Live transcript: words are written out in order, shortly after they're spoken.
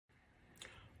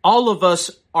All of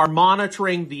us are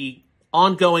monitoring the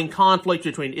ongoing conflict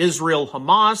between Israel and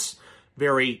Hamas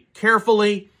very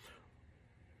carefully.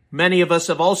 Many of us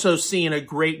have also seen a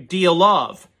great deal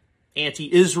of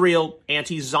anti-Israel,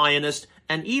 anti-Zionist,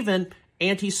 and even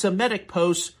anti-Semitic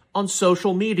posts on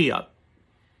social media.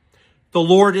 The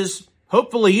Lord is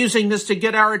hopefully using this to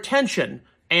get our attention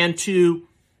and to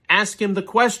ask him the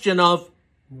question of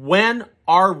when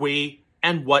are we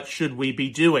and what should we be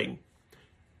doing?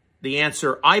 The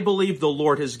answer I believe the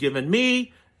Lord has given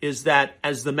me is that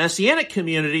as the Messianic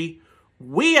community,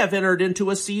 we have entered into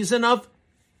a season of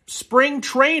spring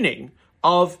training,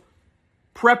 of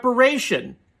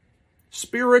preparation,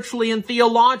 spiritually and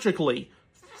theologically,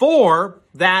 for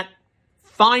that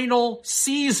final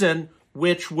season,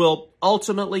 which will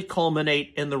ultimately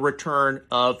culminate in the return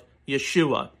of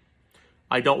Yeshua.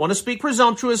 I don't want to speak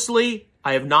presumptuously.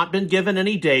 I have not been given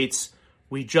any dates.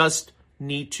 We just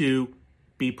need to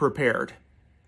be prepared.